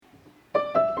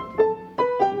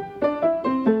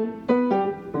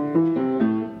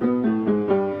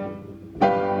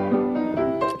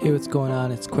what's going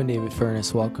on? It's Quinn David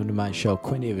Furness. Welcome to my show.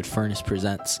 Quinn David Furness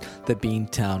presents the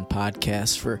Beantown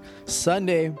Podcast for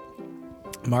Sunday,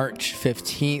 March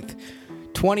 15th,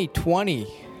 2020.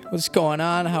 What's going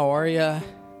on? How are you?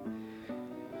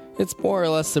 It's more or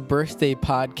less the birthday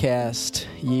podcast,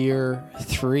 year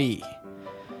 3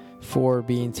 for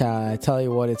Beantown. I tell you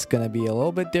what, it's going to be a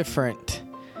little bit different.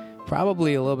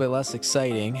 Probably a little bit less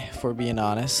exciting, if we're being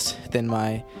honest, than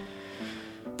my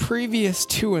previous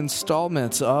 2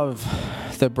 installments of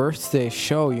the birthday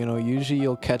show. You know, usually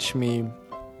you'll catch me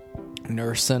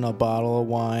nursing a bottle of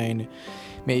wine,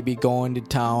 maybe going to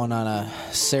town on a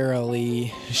Sara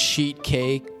Lee sheet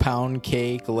cake, pound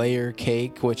cake, layer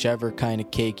cake, whichever kind of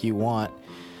cake you want.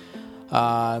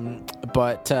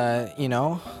 But you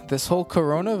know, this whole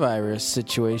coronavirus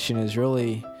situation has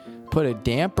really put a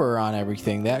damper on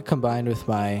everything. That combined with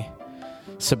my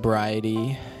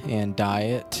sobriety and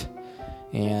diet,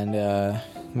 and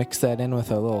mix that in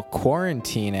with a little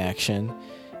quarantine action,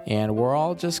 and we're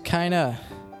all just kind of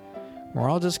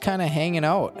hanging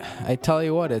out. I tell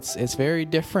you what, it's very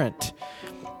different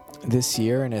this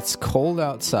year, and it's cold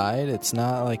outside. It's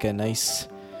not like a nice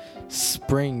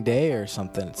spring day or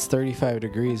something. It's 35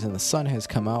 degrees and the sun has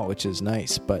come out, which is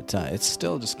nice, but it's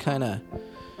still just kind of,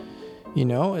 you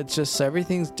know, it's just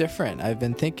everything's different. I've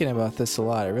been thinking about this a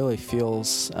lot. It really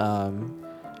feels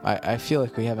I feel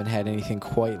like we haven't had anything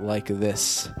quite like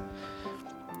this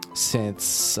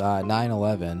since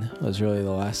 9/11 was really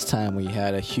the last time we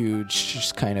had a huge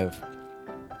just kind of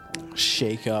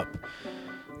shake up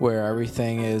where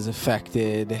everything is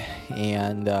affected,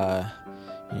 and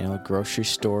you know, grocery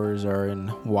stores are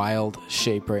in wild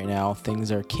shape right now.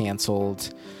 Things are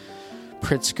canceled.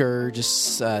 Pritzker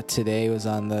just today was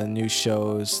on the news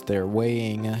shows. They're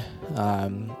weighing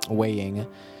WEIGHING,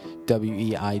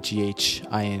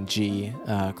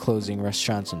 closing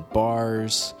restaurants and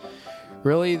bars.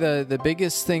 Really, the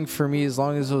biggest thing for me, as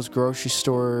long as those grocery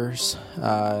stores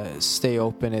stay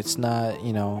open, it's not,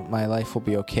 you know, my life will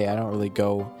be okay. I don't really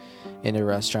go into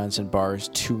restaurants and bars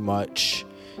too much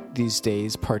these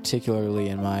days, particularly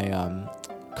in my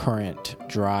current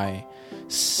dry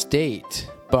state.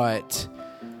 But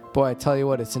boy, I tell you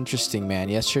what, it's interesting, man.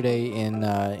 Yesterday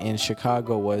in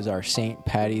Chicago was our St.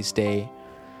 Patty's Day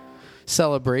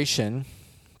celebration,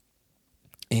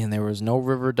 and there was no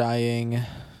river dyeing,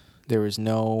 there was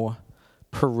no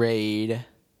parade.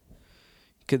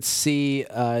 You could see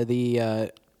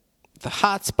the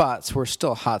hot spots were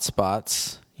still hot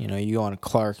spots. You know, you go on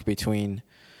Clark between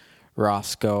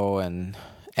Roscoe and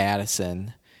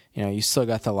Addison, you know, you still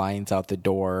got the lines out the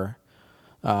door,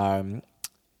 but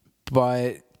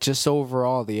just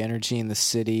overall the energy in the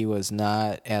city was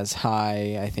not as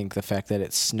high. I think the fact that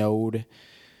it snowed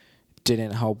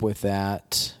didn't help with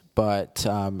that, but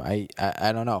I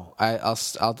don't know.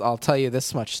 I'll tell you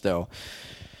this much though: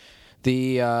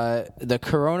 the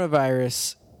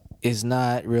coronavirus is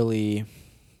not really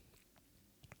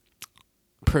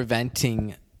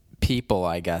preventing people,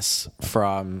 I guess,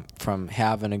 from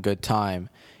having a good time.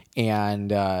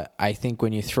 And I think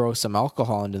when you throw some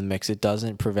alcohol into the mix, it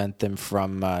doesn't prevent them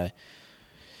from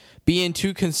being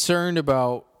too concerned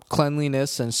about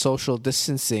cleanliness and social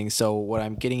distancing. So what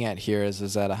I'm getting at here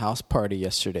is at a house party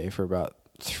yesterday for about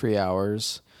 3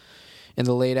 hours in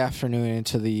the late afternoon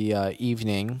into the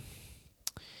evening.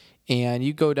 And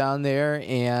you go down there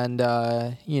and,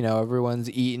 you know, everyone's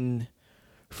eating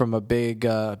from a big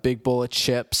bowl of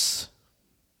chips,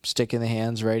 sticking the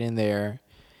hands right in there.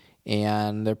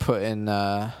 And they're putting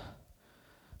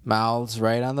mouths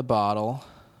right on the bottle,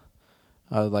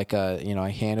 like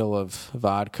a handle of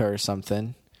vodka or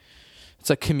something. It's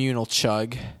a communal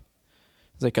chug.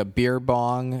 It's like a beer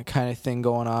bong kind of thing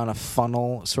going on, a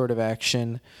funnel sort of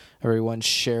action. Everyone's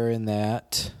sharing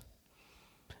that.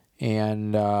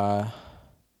 And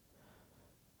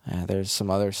there's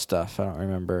some other stuff I don't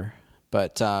remember.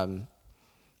 But, you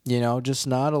know, just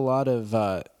not a lot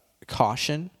of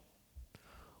caution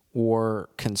or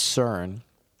concern.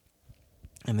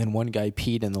 And then one guy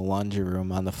peed in the laundry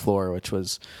room on the floor, which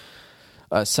was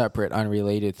a separate,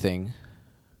 unrelated thing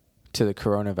to the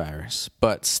coronavirus.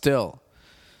 But still,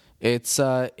 it's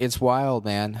wild,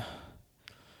 man.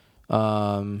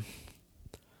 Yeah,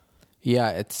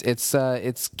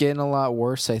 it's getting a lot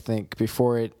worse, I think,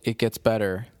 before it gets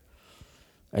better.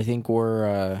 I think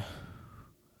we're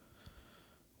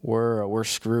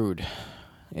screwed,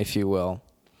 if you will.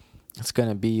 It's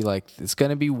gonna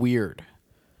be weird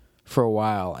for a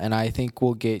while, and I think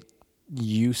we'll get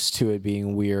used to it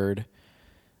being weird,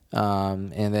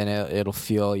 and then it'll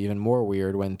feel even more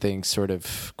weird when things sort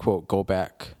of, quote, go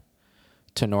back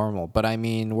to normal. But I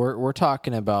mean, we're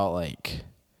talking about like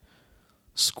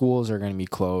schools are going to be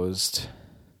closed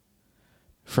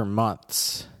for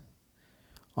months.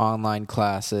 Online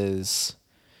classes,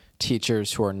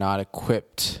 teachers who are not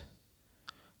equipped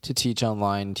to teach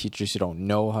online, teachers who don't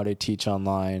know how to teach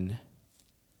online.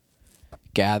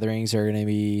 Gatherings are going to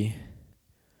be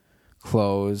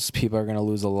closed. People are going to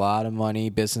lose a lot of money.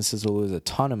 Businesses will lose a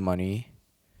ton of money.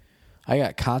 I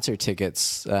got concert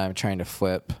tickets that I'm trying to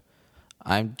flip.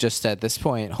 I'm just at this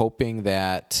point hoping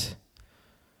that,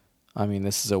 I mean,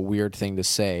 this is a weird thing to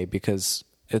say because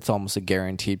it's almost a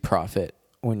guaranteed profit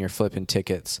when you're flipping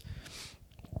tickets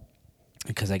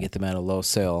because I get them at a low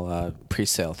sale,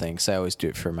 pre-sale thing. So I always do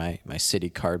it for my City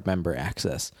Card member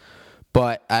access.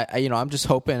 But I'm just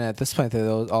hoping at this point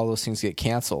that all those things get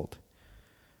canceled,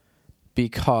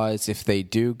 because if they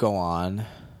do go on,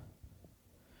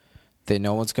 then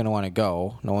no one's going to want to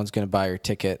go. No one's going to buy your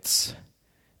tickets,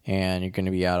 and you're going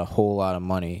to be out a whole lot of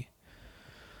money.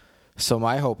 So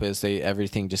my hope is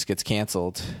everything just gets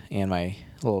canceled, and my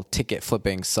little ticket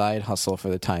flipping side hustle for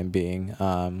the time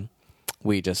being,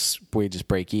 we just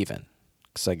break even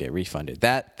because I get refunded.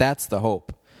 That's the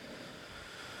hope.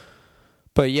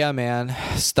 But yeah, man,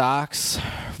 stocks,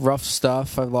 rough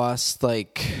stuff. I've lost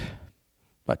like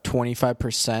about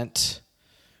 25%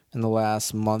 in the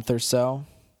last month or so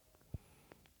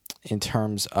in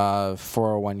terms of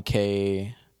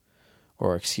 401k,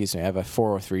 or excuse me, I have a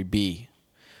 403b,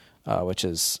 which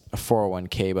is a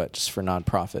 401k, but just for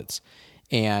nonprofits.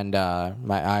 And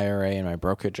my IRA and my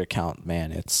brokerage account,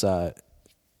 man, it's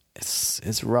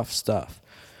rough stuff.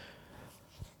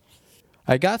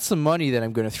 I got some money that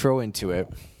I'm going to throw into it,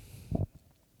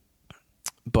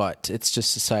 but it's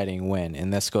just deciding when.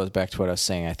 And this goes back to what I was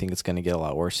saying. I think it's going to get a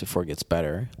lot worse before it gets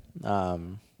better.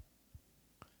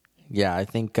 Yeah, I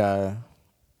think we're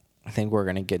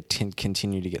going to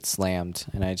continue to get slammed,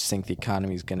 and I just think the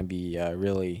economy is going to be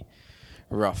really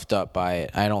roughed up by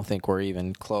it. I don't think we're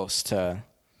even close to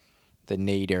the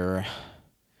nadir,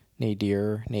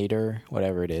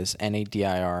 whatever it is,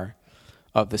 NADIR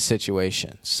of the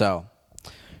situation. So,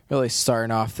 really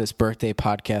starting off this birthday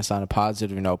podcast on a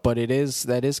positive note, but that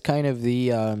is kind of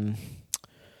the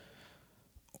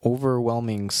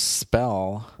overwhelming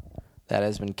spell that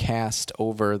has been cast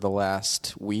over the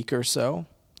last week or so.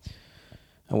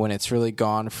 And when it's really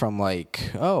gone from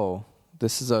like, oh,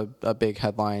 this is a big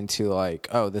headline to like,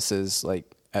 oh, this is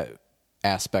like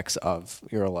aspects of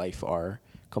your life are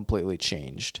completely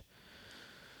changed.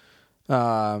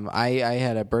 I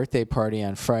had a birthday party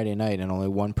on Friday night and only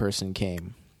one person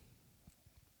came.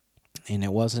 And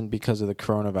it wasn't because of the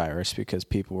coronavirus, because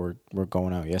people were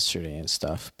going out yesterday and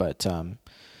stuff. But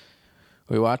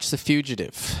we watched The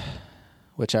Fugitive,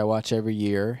 which I watch every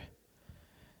year.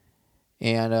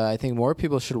 And I think more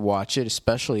people should watch it,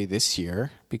 especially this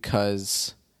year,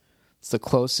 because it's the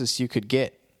closest you could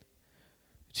get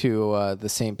to the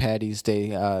St. Paddy's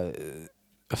Day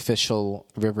official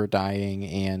river dyeing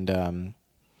and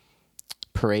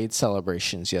parade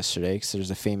celebrations yesterday. Because there's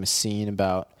a famous scene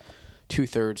about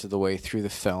 2/3 of the way through the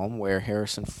film where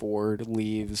Harrison Ford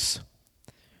leaves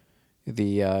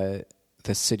the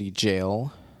city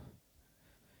jail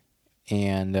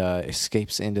and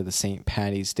escapes into the St.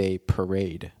 Paddy's Day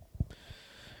parade.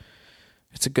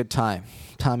 It's a good time.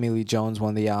 Tommy Lee Jones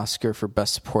won the Oscar for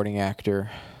Best Supporting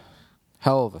Actor.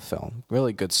 Hell of a film.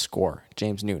 Really good score.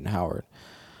 James Newton Howard.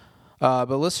 But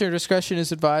listener discretion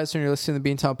is advised when you're listening to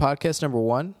the Beantown Podcast. Number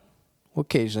 1, we'll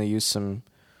occasionally use some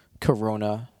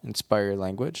Corona-inspired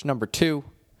language. Number 2,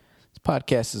 this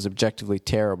podcast is objectively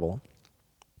terrible.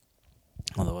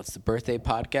 Although it's the birthday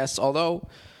podcast. Although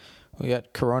we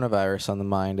got coronavirus on the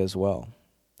mind as well.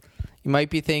 You might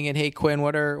be thinking, hey, Quinn,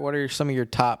 what are some of your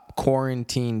top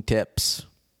quarantine tips?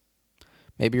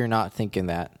 Maybe you're not thinking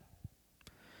that.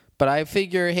 But I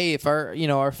figure, hey, if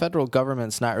our federal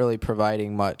government's not really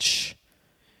providing much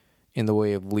in the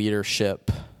way of leadership,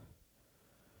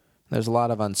 there's a lot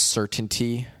of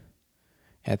uncertainty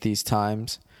at these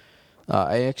times.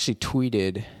 I actually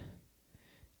tweeted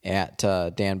at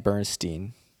Dan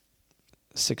Bernstein,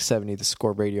 670 The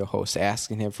Score radio host,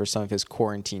 asking him for some of his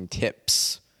quarantine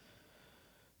tips,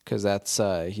 because that's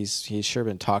he's sure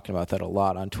been talking about that a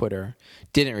lot on Twitter.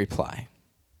 Didn't reply.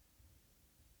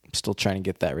 I'm still trying to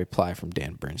get that reply from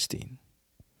Dan Bernstein.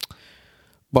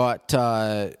 But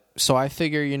so I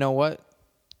figure, you know what?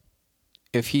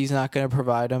 If he's not going to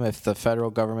provide them, if the federal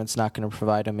government's not going to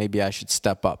provide them, maybe I should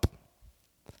step up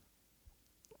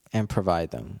and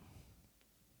provide them.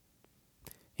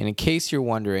 And in case you're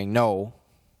wondering, no,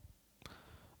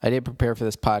 I didn't prepare for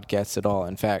this podcast at all.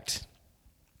 In fact,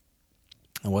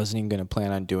 I wasn't even going to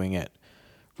plan on doing it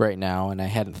right now, and I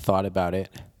hadn't thought about it.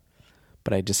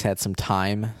 But I just had some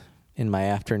time in my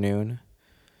afternoon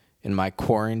in my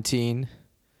quarantine.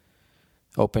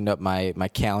 Opened up my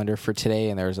calendar for today,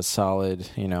 and there was a solid,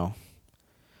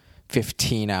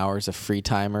 15 hours of free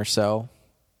time or so,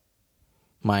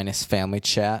 minus family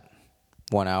chat,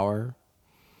 1 hour.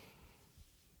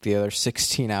 The other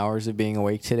 16 hours of being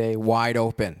awake today, wide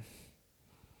open.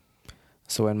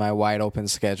 So in my wide open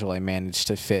schedule, I managed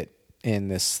to fit in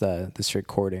this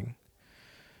recording.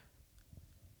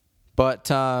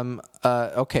 But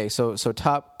okay, so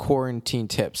top quarantine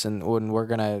tips, and when we're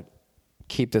gonna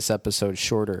keep this episode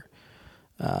shorter,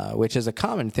 which is a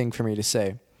common thing for me to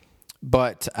say,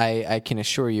 but I can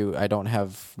assure you I don't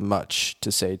have much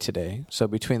to say today. So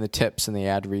between the tips and the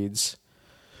ad reads,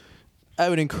 I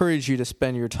would encourage you to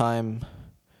spend your time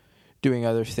doing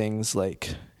other things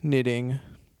like knitting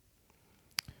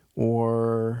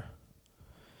or,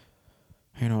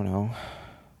 I don't know,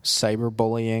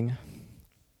 cyberbullying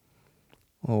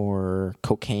or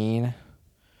cocaine.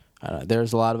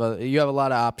 There's a lot of you have a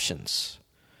lot of options.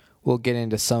 We'll get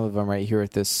into some of them right here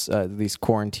at these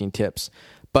quarantine tips.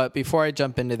 But before I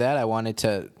jump into that, I wanted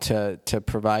to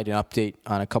provide an update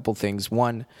on a couple things.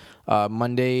 One,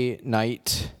 Monday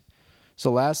night.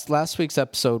 So last week's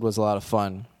episode was a lot of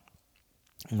fun.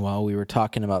 And while we were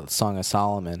talking about the Song of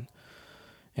Solomon,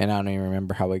 and I don't even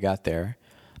remember how we got there,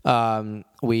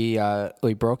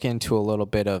 we broke into a little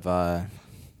bit of a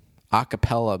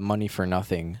cappella Money for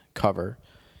Nothing cover.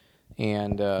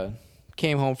 And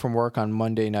came home from work on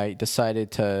Monday night,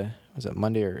 decided to, was it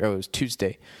Monday or it was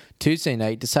Tuesday? Tuesday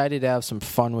night, decided to have some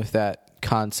fun with that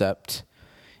concept,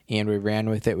 and we ran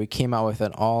with it. We came out with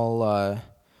an all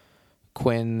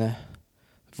Quinn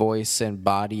voice and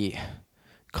body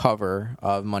cover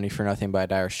of Money for Nothing by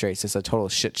Dire Straits. It's a total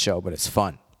shit show, but it's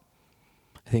fun.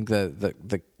 I think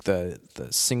the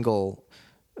single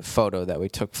photo that we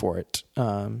took for it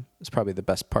is probably the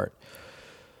best part.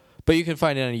 But you can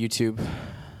find it on YouTube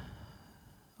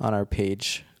on our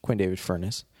page, Quinn David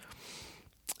Furness.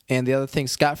 And the other thing,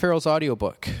 Scott Farrell's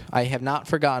audiobook. I have not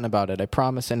forgotten about it, I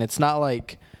promise. And it's not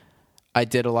like I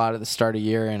did a lot at the start of the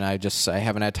year and I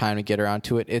haven't had time to get around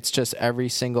to it. It's just every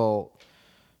single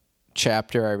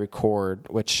chapter I record,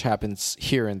 which happens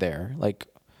here and there, like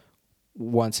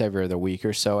once every other week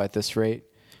or so at this rate.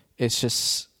 It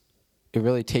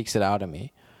really takes it out of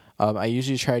me. I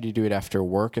usually try to do it after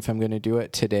work if I'm going to do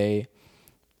it. Today,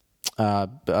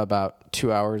 about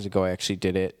 2 hours ago, I actually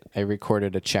did it. I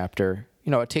recorded a chapter.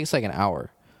 It takes like an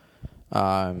hour.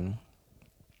 And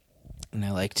I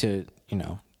like to,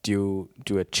 do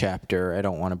a chapter. I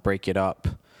don't want to break it up.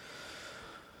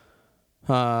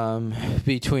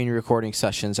 Between recording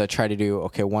sessions, I try to do,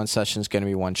 one session is going to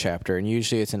be one chapter. And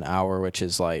usually it's an hour, which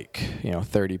is like,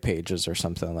 30 pages or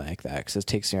something like that. Because it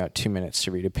takes me about 2 minutes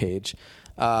to read a page.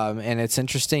 And it's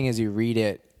interesting as you read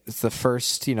it, it's the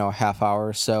first, half hour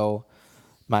or so,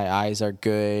 my eyes are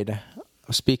good,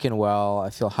 I'm speaking well, I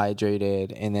feel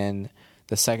hydrated, and then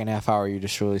the second half hour you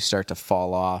just really start to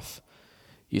fall off.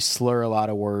 You slur a lot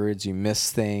of words, you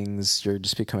miss things, you're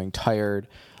just becoming tired.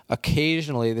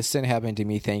 Occasionally, this didn't happen to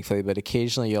me thankfully, but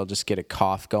occasionally you'll just get a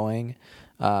cough going.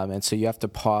 And so you have to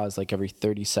pause like every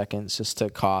 30 seconds just to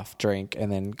cough, drink,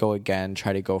 and then go again,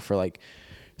 try to go for like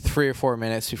 3 or 4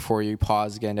 minutes before you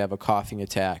pause again to have a coughing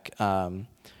attack.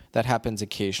 That happens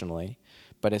occasionally,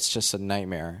 but it's just a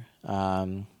nightmare.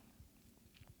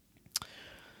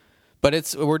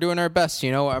 But we're doing our best,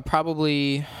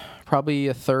 probably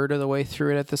a third of the way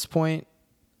through it at this point,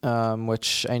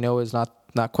 which I know is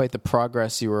not quite the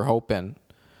progress you were hoping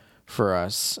for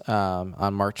us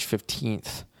on March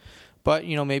 15th. But,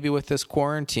 maybe with this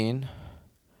quarantine,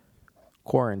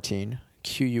 Qurantine,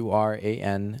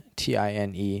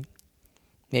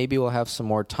 maybe we'll have some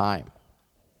more time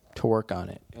to work on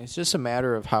it. It's just a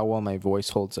matter of how well my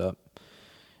voice holds up.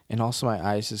 And also my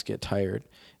eyes just get tired.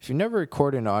 If you've never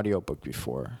recorded an audiobook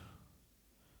before,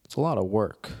 it's a lot of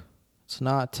work. It's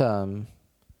not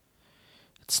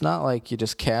like you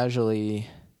just casually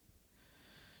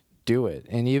do it.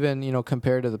 And even,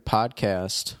 compared to the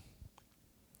podcast,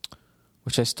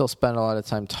 which I still spend a lot of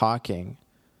time talking,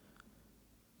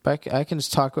 but I can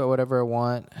just talk about whatever I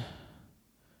want. I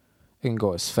can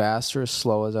go as fast or as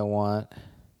slow as I want.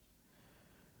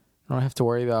 I don't have to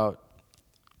worry about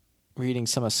reading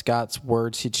some of Scott's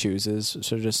words he chooses,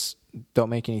 so just don't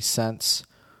make any sense,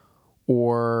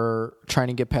 or trying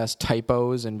to get past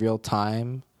typos in real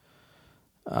time,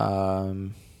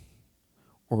 or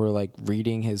like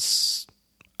reading his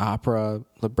opera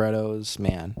librettos.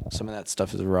 Man, some of that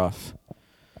stuff is rough.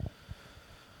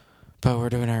 But we're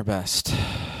doing our best.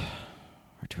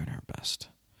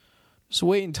 Just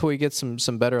wait until we get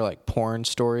some better like porn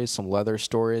stories, some leather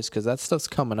stories, because that stuff's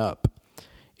coming up.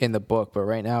 in the book, but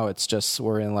right now it's just,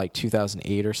 we're in like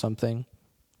 2008 or something.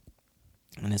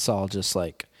 And it's all just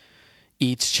like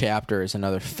each chapter is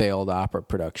another failed opera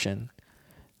production.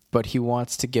 But he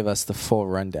wants to give us the full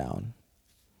rundown.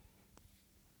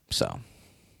 So.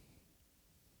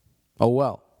 Oh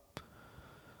well.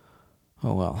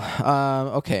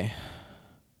 Okay.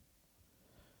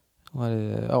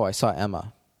 I saw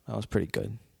Emma. That was pretty good.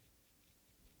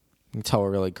 You can tell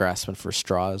we're really grasping for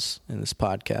straws in this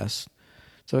podcast.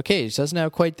 So okay, it doesn't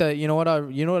have quite the. You know what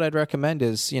I'd recommend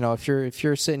is, if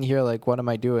you're sitting here like, what am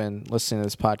I doing listening to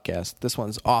this podcast? This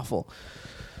one's awful.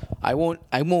 I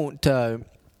won't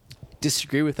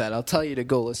disagree with that. I'll tell you to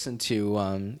go listen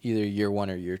to either year 1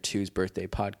 or year 2's birthday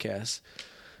podcast.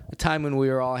 A time when we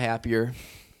were all happier,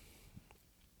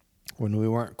 when we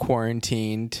weren't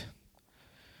quarantined,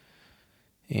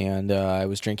 and I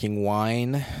was drinking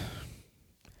wine. In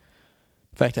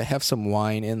fact, I have some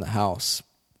wine in the house.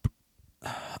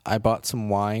 I bought some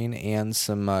wine and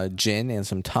some gin and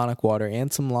some tonic water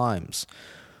and some limes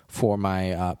for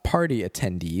my party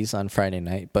attendees on Friday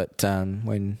night. But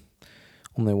when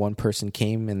only one person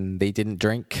came and they didn't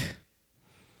drink,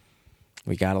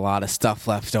 we got a lot of stuff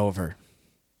left over.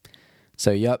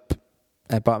 So, yep,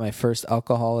 I bought my first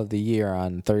alcohol of the year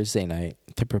on Thursday night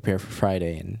to prepare for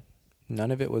Friday, and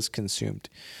none of it was consumed.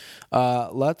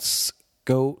 Let's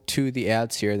go to the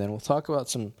ads here, then we'll talk about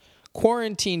some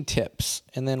quarantine tips,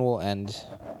 and then we'll end.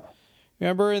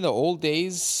 Remember in the old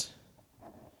days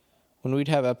when we'd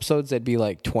have episodes that'd be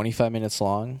like 25 minutes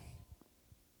long?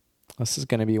 This is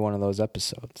going to be one of those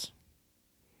episodes.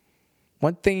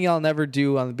 One thing y'all never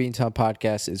do on the Beantown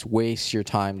podcast is waste your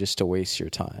time just to waste your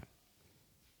time.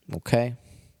 Okay?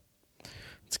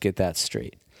 Let's get that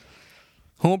straight.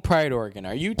 Home Pride, Oregon.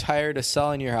 Are you tired of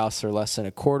selling your house for less than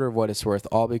a quarter of what it's worth,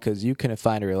 all because you couldn't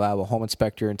find a reliable home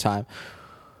inspector in time?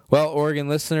 Well, Oregon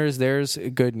listeners, there's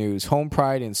good news. Home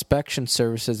Pride Inspection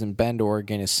Services in Bend,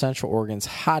 Oregon is Central Oregon's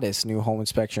hottest new home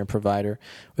inspection provider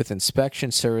with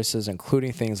inspection services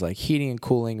including things like heating and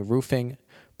cooling, roofing,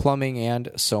 plumbing,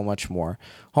 and so much more.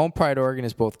 Home Pride Oregon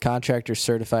is both contractor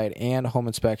certified and home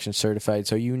inspection certified,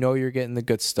 so you know you're getting the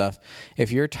good stuff.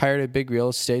 If you're tired of big real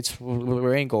estate's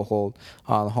stranglehold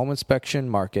on the home inspection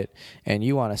market and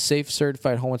you want a safe,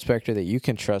 certified home inspector that you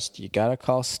can trust, you got to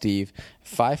call Steve,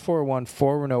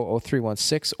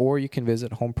 541-410-0316, or you can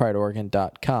visit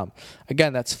homeprideoregon.com.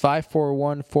 Again, that's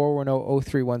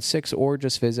 541-410-0316, or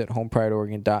just visit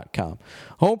homeprideoregon.com.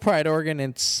 Home Pride Oregon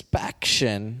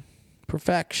Inspection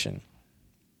Perfection.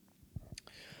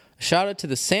 Shout out to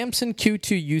the Samson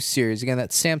Q2U series. Again,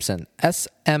 that's Samson.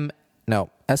 S-A-M-S-O-N.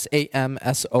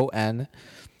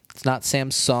 It's not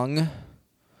Samsung.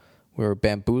 We were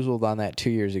bamboozled on that 2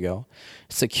 years ago.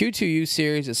 It's the Q2U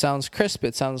series. It sounds crisp.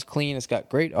 It sounds clean. It's got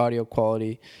great audio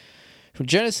quality. From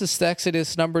Genesis to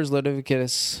Exodus, Numbers,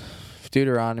 Leviticus,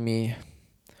 Deuteronomy.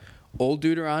 Old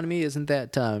Deuteronomy, isn't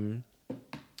that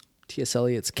T.S.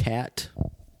 Eliot's cat?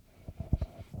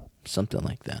 Something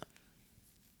like that.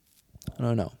 I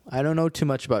don't know. I don't know too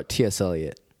much about T.S.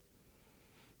 Eliot.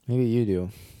 Maybe you do.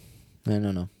 I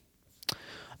don't know.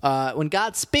 When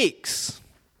God speaks,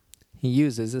 he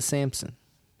uses a Samson.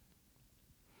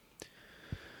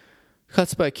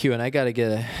 Cuts by Q, and I gotta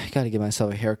get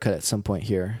myself a haircut at some point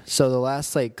here. So the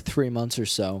last 3 months or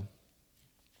so,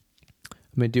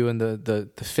 I've been doing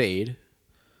the fade.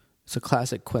 It's a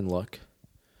classic Quinn look.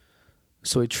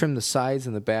 So we trim the sides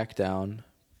and the back down,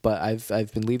 but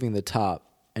I've been leaving the top,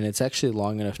 and it's actually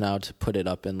long enough now to put it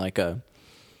up in the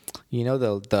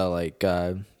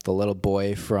little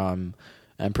boy from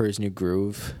Emperor's New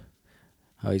Groove.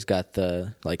 How he's got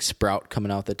the sprout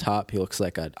coming out the top. He looks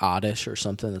like an Oddish or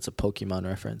something. That's a Pokemon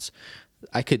reference.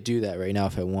 I could do that right now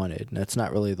if I wanted. That's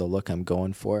not really the look I'm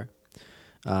going for.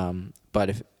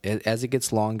 But as it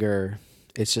gets longer,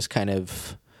 it's just kind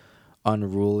of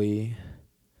unruly.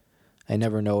 I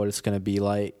never know what it's going to be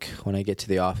like when I get to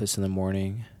the office in the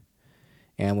morning.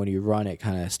 And when you run, it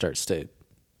kind of starts to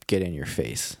get in your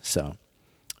face. So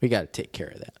we got to take care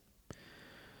of that.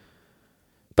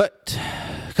 But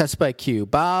Cuts by Q,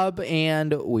 bob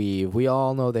and weave. We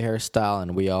all know the hairstyle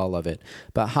and we all love it.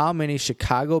 But how many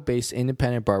Chicago-based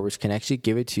independent barbers can actually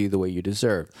give it to you the way you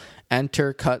deserve?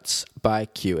 Enter Cuts by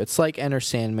Q. It's like Enter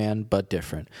Sandman, but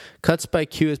different. Cuts by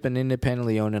Q has been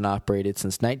independently owned and operated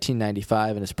since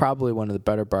 1995 and is probably one of the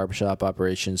better barbershop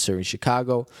operations serving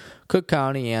Chicago, Cook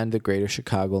County, and the greater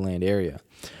Chicagoland area.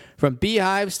 From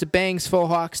beehives to bangs, faux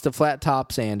hawks to flat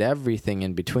tops and everything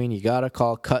in between, you gotta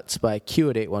call Cuts by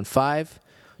Q at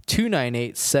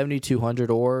 815-298-7200,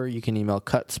 or you can email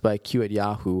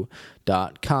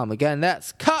cutsbyq@yahoo.com. Again,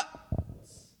 that's Cuts.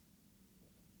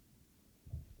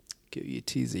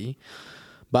 Q-U-T-Z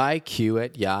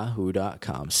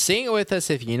byq@yahoo.com. Sing it with us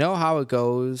if you know how it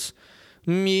goes.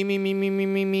 Me,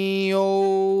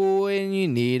 oh, and you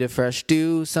need a fresh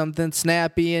do, something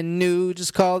snappy and new.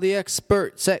 Just call the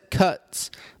experts at Cuts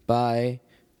by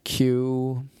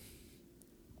Q.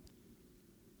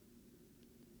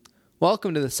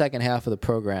 Welcome to the second half of the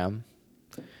program.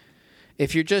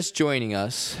 If you're just joining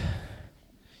us,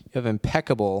 you have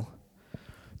impeccable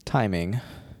timing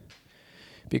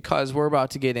because we're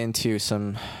about to get into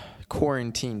some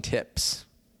quarantine tips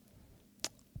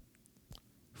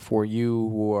for you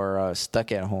who are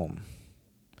stuck at home,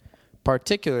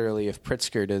 particularly if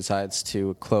Pritzker decides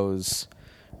to close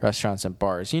restaurants and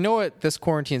bars. You know what this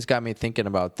quarantine's got me thinking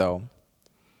about, though,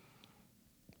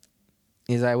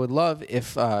 is I would love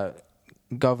if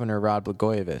Governor Rod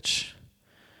Blagojevich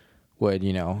would,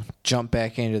 jump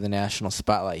back into the national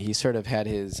spotlight. He sort of had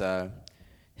his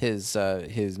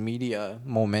media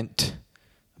moment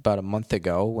about a month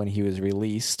ago when he was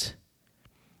released.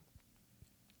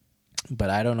 But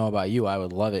I don't know about you. I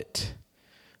would love it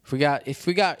if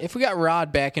we got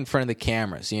Rod back in front of the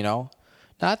cameras. Not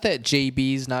that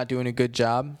JB's not doing a good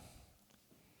job,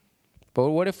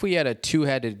 but what if we had a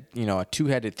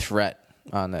two-headed threat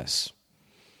on this?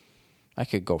 I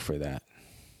could go for that.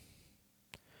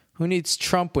 Who needs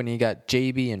Trump when you got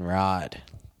JB and Rod?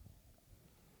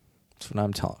 That's what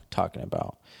I'm talking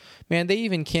about. Man, they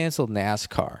even canceled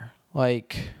NASCAR.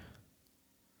 Like,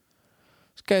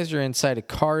 these guys are inside of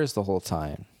cars the whole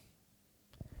time.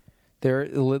 They're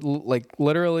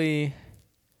literally.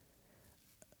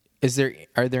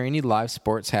 Are there any live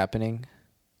sports happening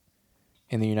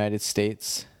in the United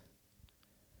States?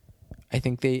 I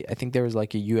think there was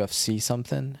like a UFC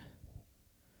something.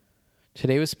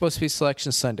 Today was supposed to be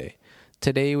Selection Sunday.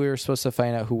 Today we were supposed to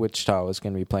find out who Wichita was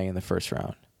going to be playing in the first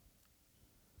round.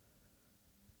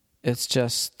 It's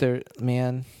just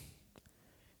man.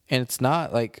 And it's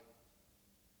not like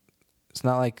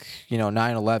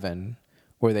 9/11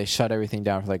 where they shut everything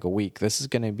down for like a week. This is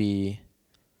going to be,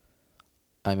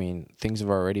 things have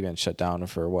already been shut down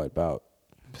for about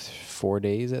 4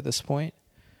 days at this point.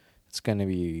 It's going to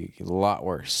be a lot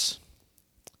worse.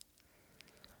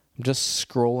 I'm just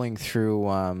scrolling through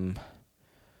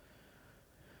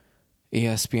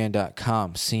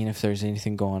ESPN.com, seeing if there's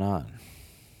anything going on.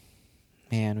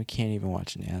 Man, we can't even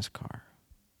watch NASCAR.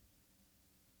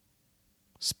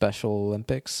 Special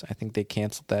Olympics, I think they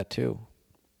canceled that too.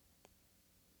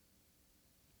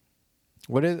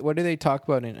 What do they talk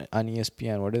about on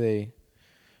ESPN?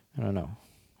 I don't know.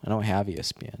 I don't have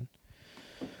ESPN.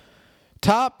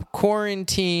 Top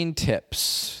quarantine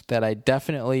tips that I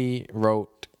definitely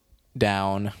wrote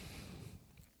down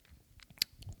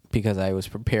because I was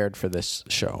prepared for this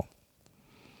show.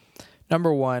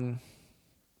 Number 1,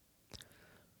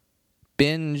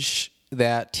 binge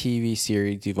that TV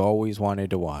series you've always wanted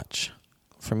to watch.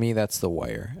 For me, that's The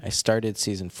Wire. I started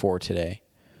season 4 today,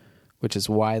 which is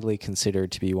widely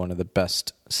considered to be one of the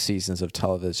best seasons of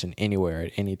television anywhere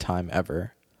at any time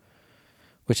ever,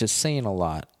 which is saying a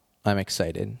lot. I'm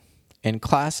excited. In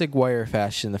classic Wire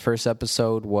fashion, the first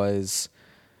episode was,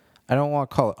 I don't want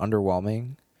to call it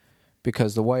underwhelming,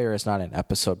 because The Wire is not an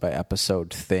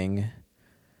episode-by-episode thing.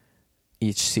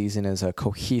 Each season is a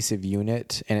cohesive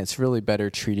unit, and it's really better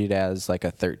treated as like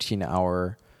a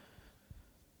 13-hour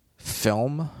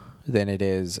film than it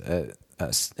is an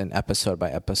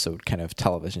episode-by-episode kind of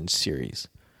television series.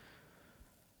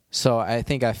 So I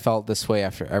think I felt this way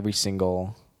after every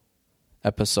single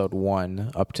episode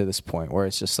 1 up to this point, where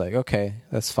it's just like, okay,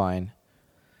 that's fine.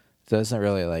 It doesn't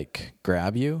really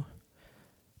grab you,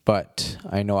 but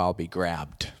I know I'll be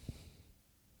grabbed.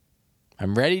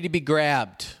 I'm ready to be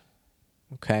grabbed.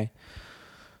 Okay?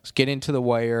 Let's get into The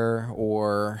Wire,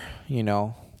 or, if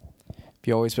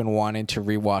you've always been wanting to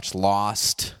rewatch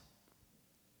Lost,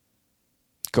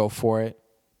 go for it.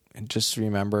 And just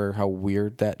remember how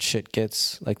weird that shit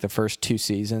gets. Like, the first 2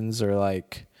 seasons are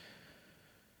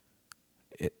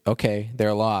okay,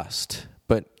 they're lost.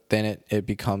 But then it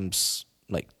becomes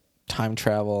like time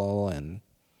travel and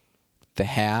The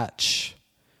Hatch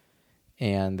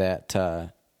and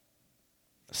that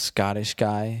Scottish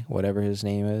guy, whatever his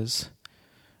name is,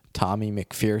 Tommy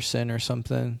McPherson or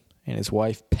something, and his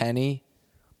wife Penny.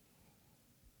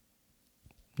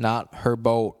 Not her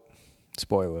boat.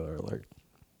 Spoiler alert.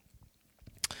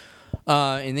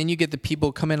 And then you get the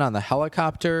people come in on the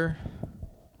helicopter.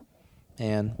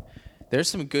 And there's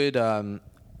some good,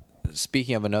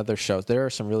 speaking of another show, there are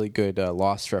some really good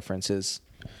Lost references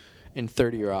in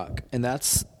 30 Rock. And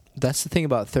that's the thing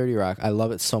about 30 Rock. I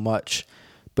love it so much.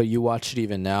 But you watch it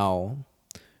even now,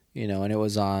 and it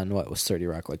was on, what was 30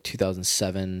 Rock,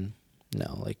 2007?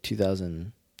 No,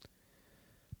 2000.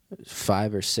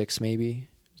 5 or 6 maybe,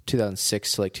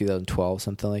 2006 to like 2012,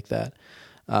 something like that.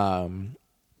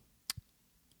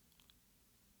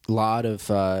 Lot of,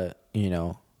 I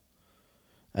don't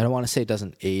want to say it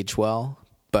doesn't age well,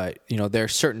 but, there are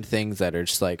certain things that are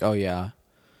just like, oh yeah,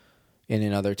 in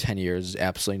another 10 years,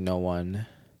 absolutely no one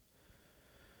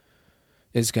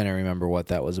is going to remember what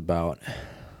that was about.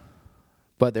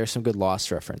 But there's some good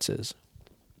Lost references,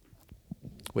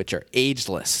 which are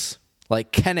ageless,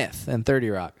 like Kenneth and 30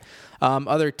 Rock.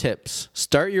 Other tips: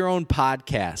 start your own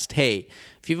podcast. Hey,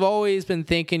 if you've always been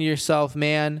thinking to yourself,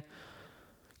 man,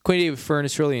 Queen David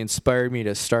Furness really inspired me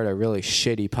to start a really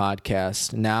shitty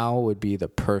podcast, now would be the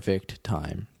perfect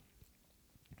time.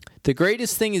 The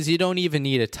greatest thing is you don't even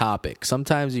need a topic.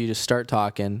 Sometimes you just start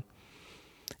talking,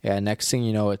 and next thing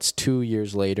you know, it's 2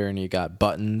 years later, and you got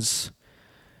buttons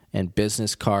and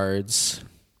business cards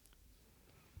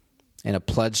and a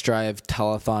pledge drive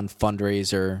telethon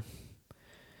fundraiser,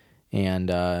 and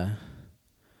I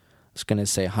was going to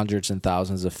say hundreds and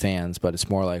thousands of fans, but it's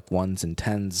more like ones and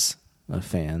tens of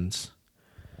fans.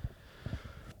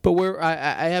 But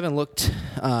I haven't looked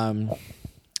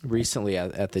recently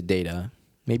at the data.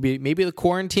 Maybe the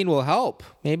quarantine will help.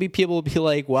 Maybe people will be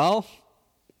like, well,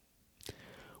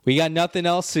 we got nothing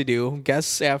else to do.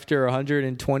 Guess after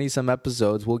 120 some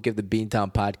episodes, we'll give the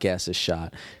Beantown podcast a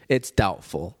shot. It's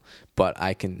doubtful, but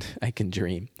I can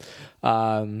dream.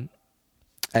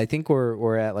 I think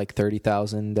we're at like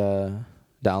 30,000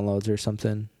 downloads or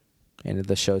something in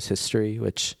the show's history,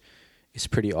 which is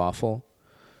pretty awful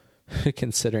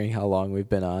considering how long we've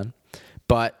been on.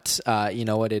 But you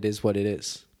know what? It is what it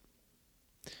is.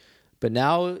 But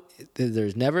now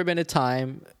there's never been a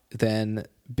time than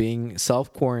being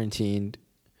self-quarantined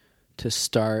to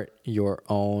start your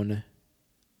own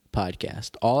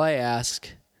podcast. All I ask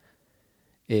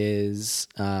is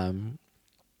don't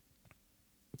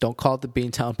call it the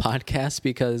Beantown Podcast,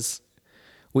 because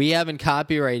we haven't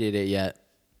copyrighted it yet.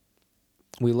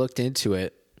 We looked into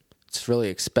it. It's really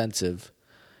expensive.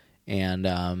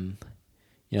 And,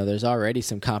 there's already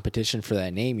some competition for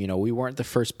that name. We weren't the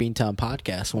first Beantown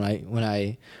Podcast. When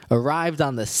I arrived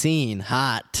on the scene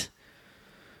hot,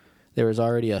 there was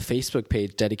already a Facebook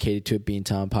page dedicated to a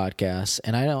Beantown Podcast.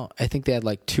 And I think they had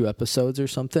like 2 episodes or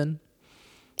something.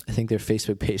 I think their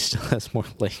Facebook page still has more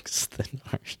links than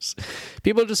ours.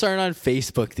 People just aren't on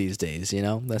Facebook these days,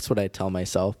 That's what I tell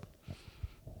myself.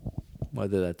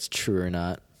 Whether that's true or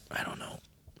not, I don't know.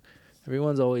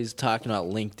 Everyone's always talking about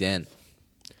LinkedIn.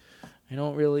 I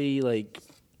don't really,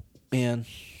 man,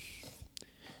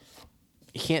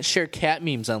 you can't share cat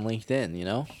memes on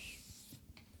LinkedIn,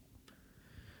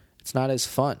 It's not as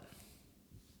fun.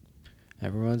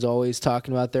 Everyone's always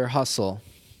talking about their hustle.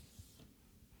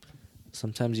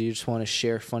 Sometimes you just want to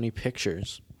share funny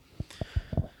pictures.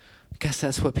 I guess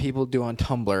that's what people do on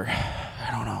Tumblr.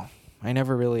 I don't know. I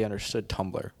never really understood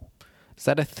Tumblr. Is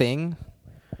that a thing?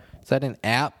 Is that an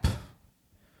app?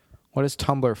 What is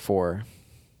Tumblr for?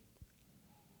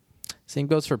 Same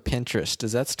goes for Pinterest.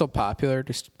 Is that still popular?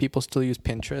 Do people still use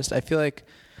Pinterest? I feel like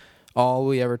all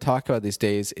we ever talk about these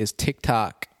days is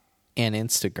TikTok and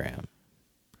Instagram.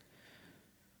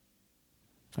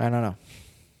 I don't know.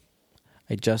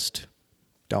 I just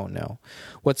don't know.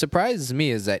 What surprises me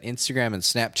is that Instagram and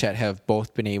Snapchat have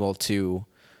both been able to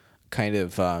kind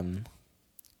of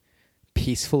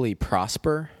peacefully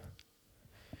prosper,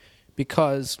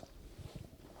 because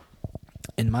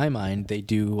in my mind they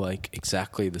do like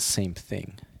exactly the same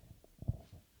thing,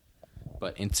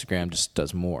 but Instagram just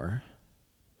does more.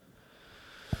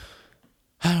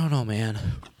 I don't know, man.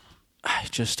 I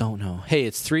just don't know. Hey,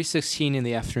 it's 3:16 in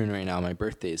the afternoon right now. My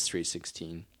birthday is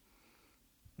 3:16.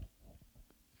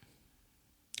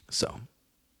 So,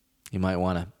 you might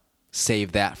want to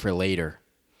save that for later.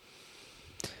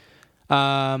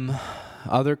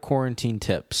 Other quarantine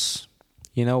tips.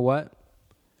 You know what?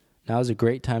 Now is a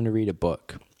great time to read a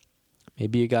book.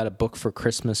 Maybe you got a book for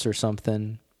Christmas or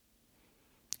something,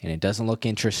 and it doesn't look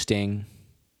interesting.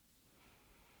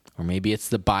 Or maybe it's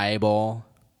the Bible,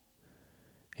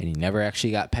 and you never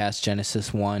actually got past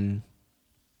Genesis 1.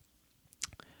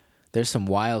 There's some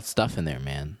wild stuff in there,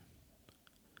 man.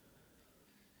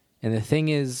 And the thing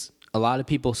is, a lot of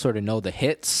people sort of know the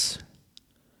hits,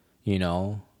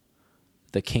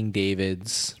 the King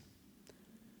Davids,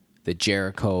 the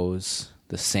Jerichos,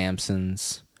 the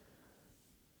Samsons,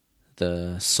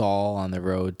 the Saul on the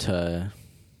road to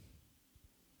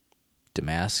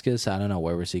Damascus. I don't know,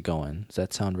 where was he going? Does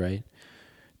that sound right?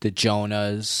 The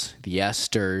Jonahs, the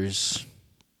Esthers,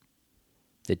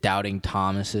 the Doubting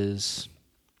Thomases.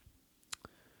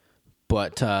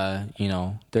 But,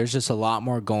 there's just a lot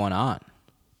more going on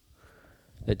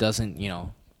that doesn't,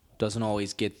 doesn't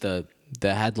always get the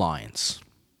headlines.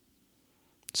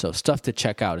 So stuff to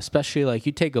check out, especially like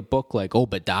you take a book like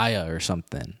Obadiah or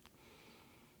something.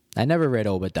 I never read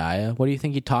Obadiah. What do you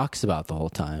think he talks about the whole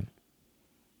time?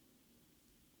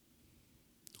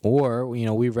 Or,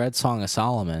 we read Song of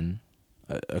Solomon,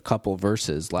 a couple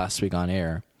verses last week on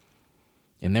air,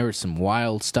 and there was some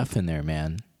wild stuff in there,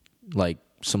 man. Like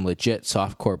some legit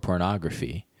softcore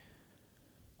pornography.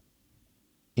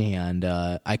 And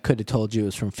I could have told you it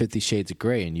was from 50 Shades of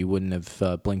Grey, and you wouldn't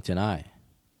have blinked an eye.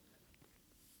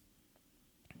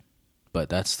 But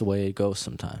that's the way it goes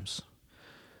sometimes.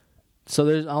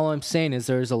 So all I'm saying is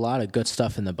there's a lot of good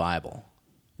stuff in the Bible.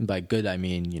 And by good, I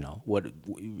mean,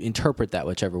 interpret that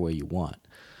whichever way you want.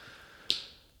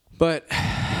 But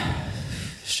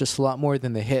it's just a lot more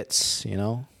than the hits,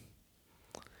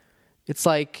 It's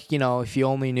like, if you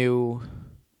only knew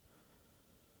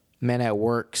Men at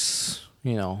Work's,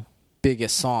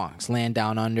 biggest songs, Land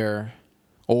Down Under,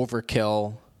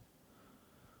 Overkill,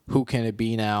 Who Can It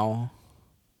Be Now?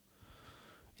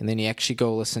 And then you actually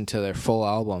go listen to their full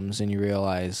albums and you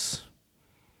realize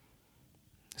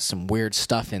there's some weird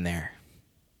stuff in there.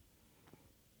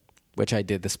 Which I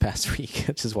did this past week,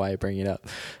 which is why I bring it up.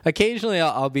 Occasionally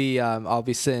I'll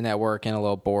be sitting at work and a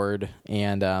little bored,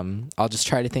 and I'll just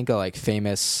try to think of like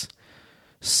famous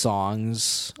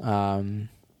songs by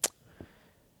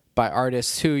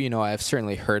artists who, I've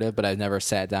certainly heard of, but I've never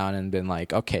sat down and been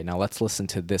like, okay, now let's listen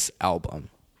to this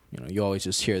album. You always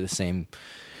just hear the same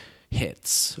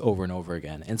hits over and over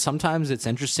again. And sometimes it's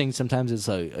interesting. Sometimes it's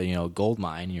a gold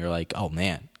mine. And you're like, oh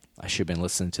man, I should have been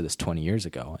listening to this 20 years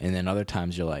ago. And then other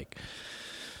times you're like,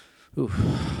 ooh,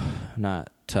 not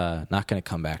going to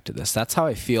come back to this. That's how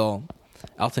I feel.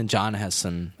 Elton John has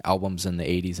some albums in the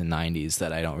 80s and 90s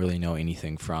that I don't really know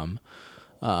anything from.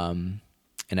 And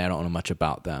I don't know much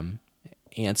about them.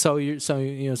 And so it's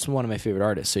one of my favorite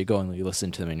artists. So you go and you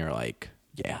listen to them and you're like,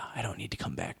 yeah, I don't need to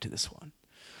come back to this one.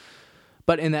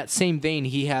 But in that same vein,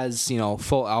 he has,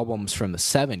 full albums from the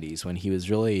 70s when he was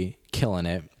really killing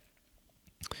it,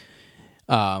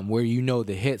 where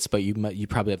the hits, but you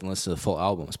probably haven't listened to the full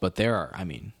albums. But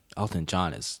Elton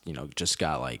John has, just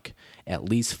got like at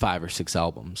least 5 or 6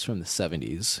 albums from the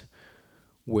 70s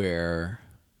where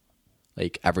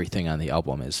like everything on the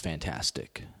album is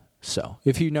fantastic. So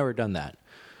if you've never done that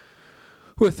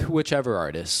with whichever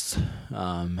artist,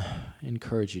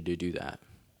 encourage you to do that.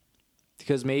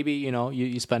 Because maybe,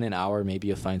 you spend an hour, maybe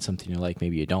you'll find something you like,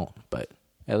 maybe you don't. But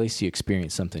at least you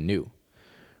experience something new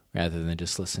rather than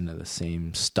just listen to the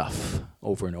same stuff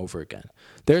over and over again.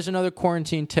 There's another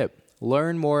quarantine tip.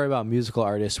 Learn more about musical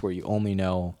artists where you only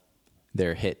know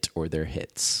their hit or their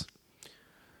hits.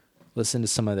 Listen to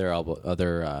some of their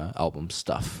other album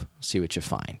stuff. See what you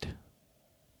find.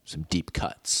 Some deep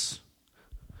cuts.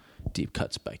 Deep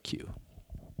cuts by Q.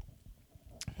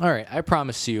 All right, I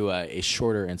promised you a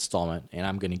shorter installment, and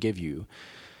I'm going to give you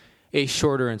a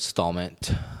shorter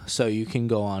installment so you can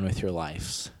go on with your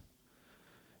lives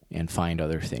and find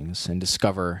other things and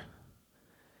discover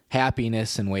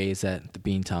happiness in ways that the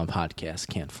Beantown podcast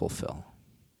can't fulfill.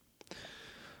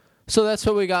 So that's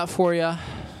what we got for you.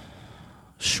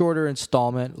 Shorter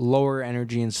installment, lower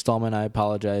energy installment. I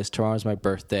apologize. Tomorrow's my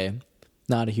birthday.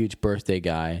 Not a huge birthday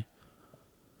guy.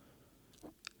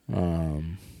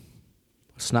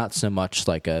 It's not so much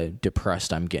like a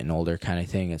depressed I'm getting older kind of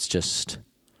thing. It's just,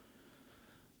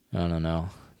 I don't know,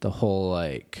 the whole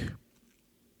like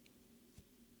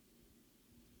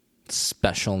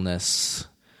specialness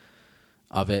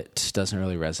of it doesn't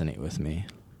really resonate with me.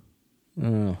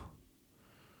 And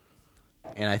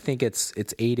I think it's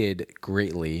aided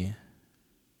greatly,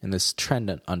 and this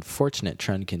trend, an unfortunate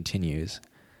trend, continues.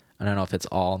 I don't know if it's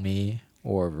all me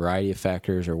or a variety of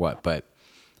factors or what, but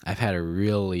I've had a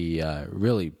really,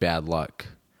 really bad luck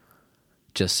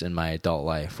just in my adult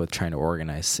life with trying to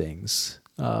organize things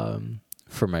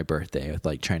for my birthday, with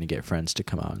like trying to get friends to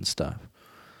come out and stuff.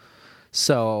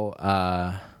 So,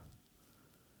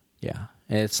 yeah,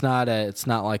 and it's not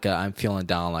like I'm feeling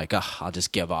down, like, I'll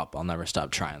just give up, I'll never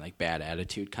stop trying, like bad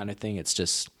attitude kind of thing. It's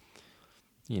just,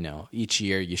 each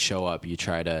year you show up, you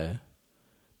try to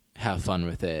have fun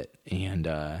with it, and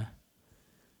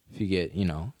if you get,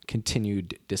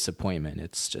 continued disappointment,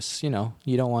 it's just, you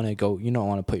don't want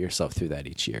to put yourself through that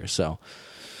each year. So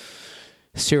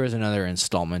here is another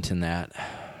installment in that.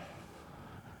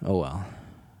 Oh well,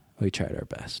 we tried our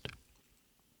best.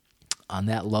 On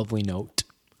that lovely note,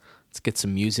 let's get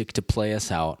some music to play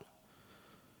us out.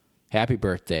 Happy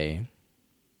birthday,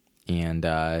 and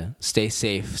stay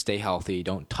safe, stay healthy,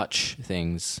 don't touch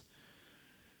things.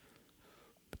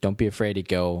 Don't be afraid to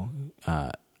go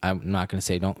I'm not going to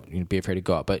say don't be afraid to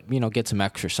go out, but, get some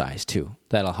exercise too.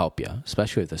 That'll help you,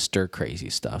 especially with the stir crazy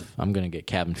stuff. I'm going to get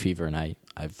cabin fever, and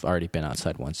I've already been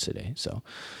outside once today. So,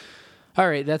 all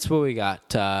right, that's what we got.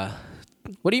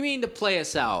 What do you mean to play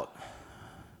us out?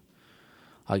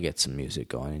 I'll get some music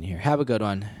going in here. Have a good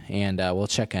one, and we'll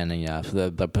check in.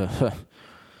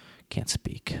 Can't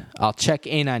speak. I'll check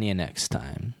in on you next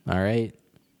time. All right.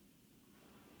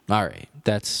 All right.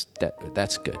 That's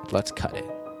good. Let's cut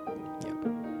it.